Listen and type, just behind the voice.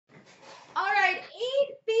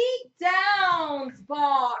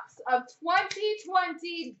box of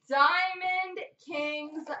 2020 Diamond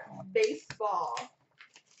Kings Baseball.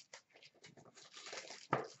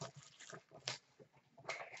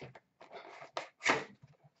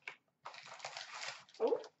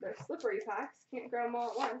 Oh, they're slippery packs. Can't grab them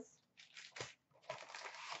all at once.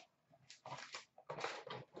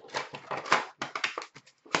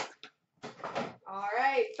 All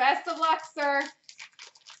right, best of luck, sir.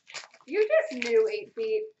 You just knew 8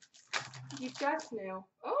 feet. You just knew.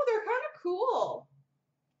 Oh, they're kind of cool.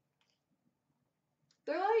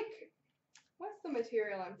 They're like, what's the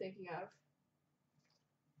material I'm thinking of?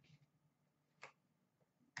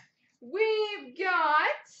 We've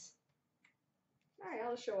got, all right,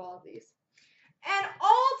 I'll show all of these. An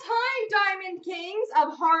all-time Diamond Kings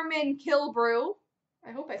of Harmon Killebrew.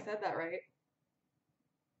 I hope I said that right.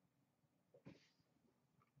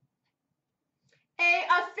 A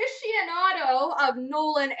aficionado of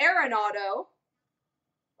Nolan Arenado.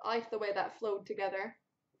 I like the way that flowed together.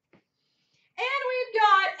 And we've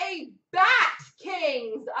got a Bat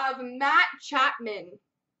Kings of Matt Chapman.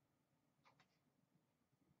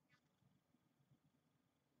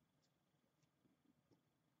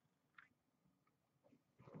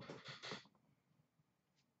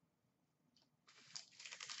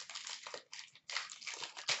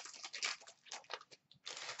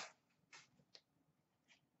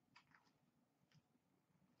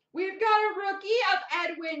 We've got a rookie of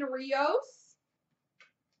Edwin Rios,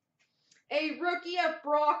 a rookie of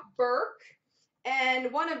Brock Burke,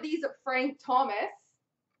 and one of these of Frank Thomas.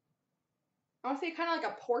 I want to say kind of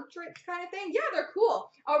like a portrait kind of thing. Yeah, they're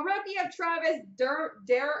cool. A rookie of Travis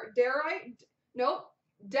Demerite.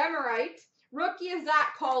 Rookie of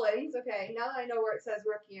Zach Collins. Okay, now that I know where it says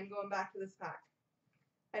rookie, I'm going back to this pack.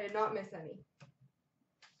 I did not miss any.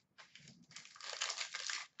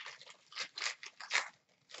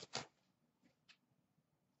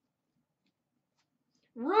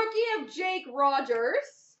 Rookie of Jake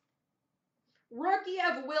Rogers. Rookie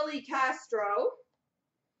of Willie Castro.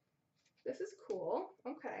 This is cool.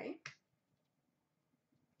 Okay.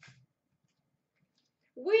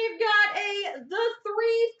 We've got the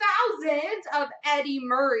 3000 of Eddie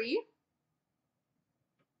Murray.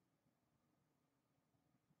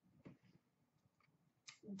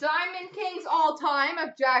 Diamond Kings all-time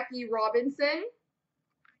of Jackie Robinson.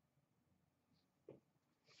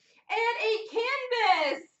 And a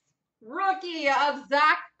canvas rookie of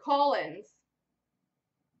Zach Collins.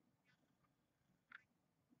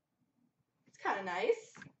 It's kind of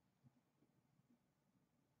nice.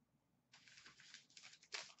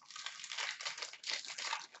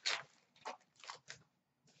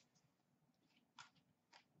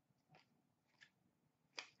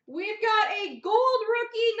 We've got a gold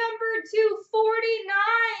rookie number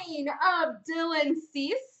 249 of Dylan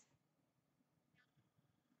Cease.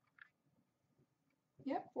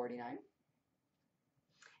 Yep, 49.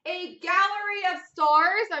 A gallery of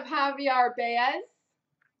stars of Javier Baez.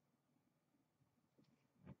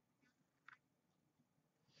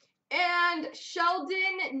 And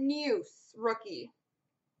Sheldon Neuse, rookie.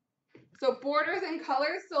 So borders and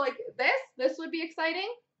colors. So like this would be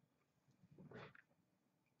exciting.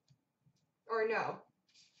 Or no.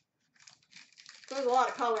 So there's a lot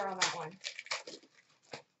of color on that one.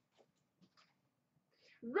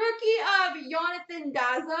 Rookie of Jonathan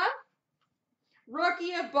Daza.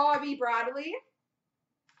 Rookie of Bobby Bradley.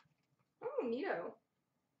 Oh, neato.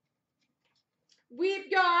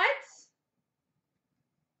 We've got,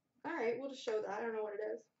 all right, we'll just show that. I don't know what it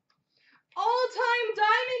is. All-time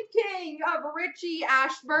Diamond King of Richie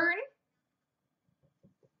Ashburn.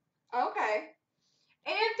 Okay.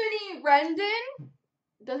 Anthony Rendon.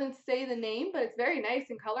 Doesn't say the name, but it's very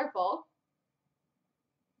nice and colorful.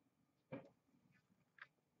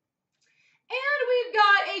 And we've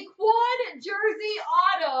got a quad jersey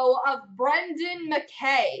auto of Brendan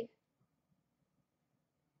McKay.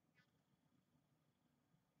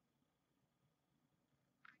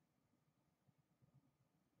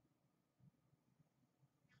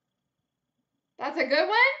 That's a good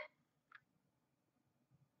one?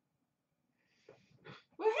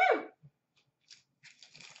 Woohoo!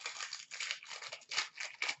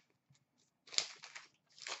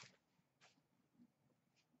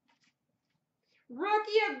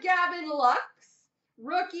 Rookie of Gavin Lux.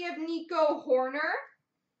 Rookie of Nico Horner.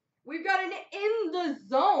 We've got an In the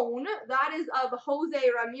Zone. That is of Jose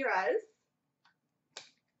Ramirez.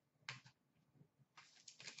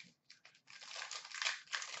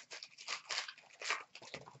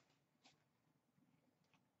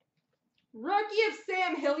 Rookie of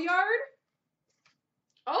Sam Hilliard.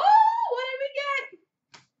 Oh, what did we get?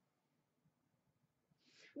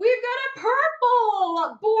 We've got a purple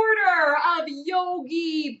of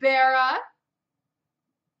Yogi Berra.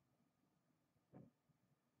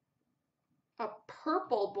 A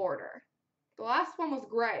purple border. The last one was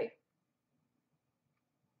gray.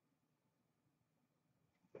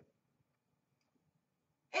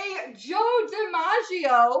 A Joe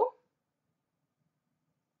DiMaggio.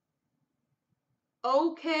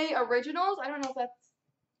 OK Originals. I don't know if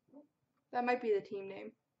that might be the team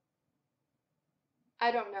name.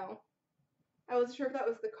 I don't know. I wasn't sure if that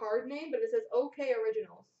was the card name, but it says OK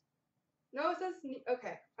Originals. No, it says,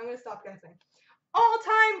 okay, I'm going to stop guessing.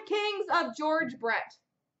 All-time Kings of George Brett.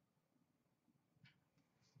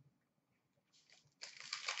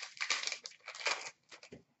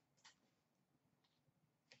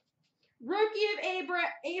 Rookie of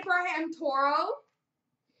Abraham Toro.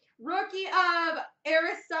 Rookie of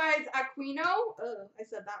Aristides Aquino. Ugh, I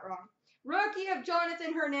said that wrong. Rookie of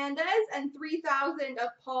Jonathan Hernandez. And 3,000 of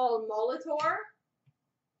Paul Molitor.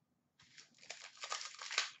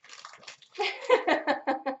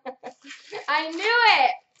 I knew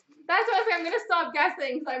it! That's why I'm going to stop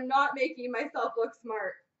guessing because I'm not making myself look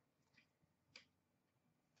smart.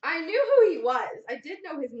 I knew who he was. I did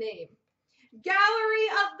know his name. Gallery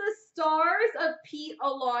of the Stars of Pete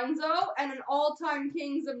Alonso and an all-time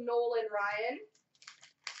Kings of Nolan Ryan.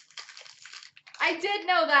 I did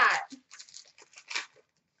know that.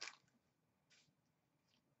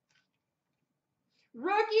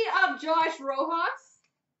 Rookie of Josh Rojas.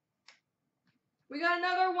 We got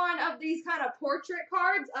another one of these kind of portrait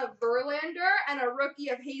cards of Verlander and a rookie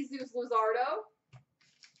of Jesus Luzardo.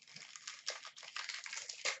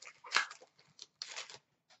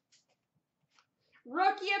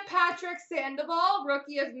 Rookie of Patrick Sandoval.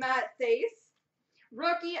 Rookie of Matt Thaiss.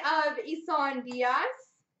 Rookie of Isan Diaz.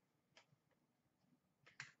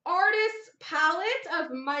 Artist palette of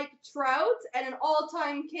Mike Trout and an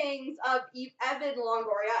all-time Kings of Evan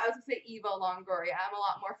Longoria. I was going to say Eva Longoria. I'm a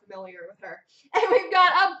lot more familiar with her. And we've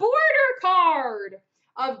got a border card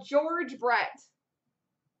of George Brett.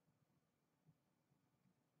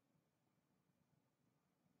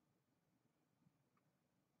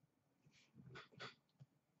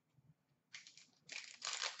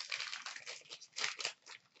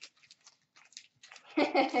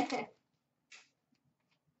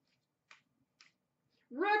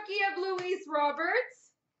 Rookie of Luis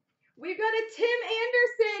Roberts. We've got a Tim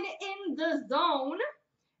Anderson in the zone.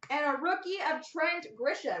 And a rookie of Trent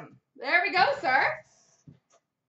Grisham. There we go, sir.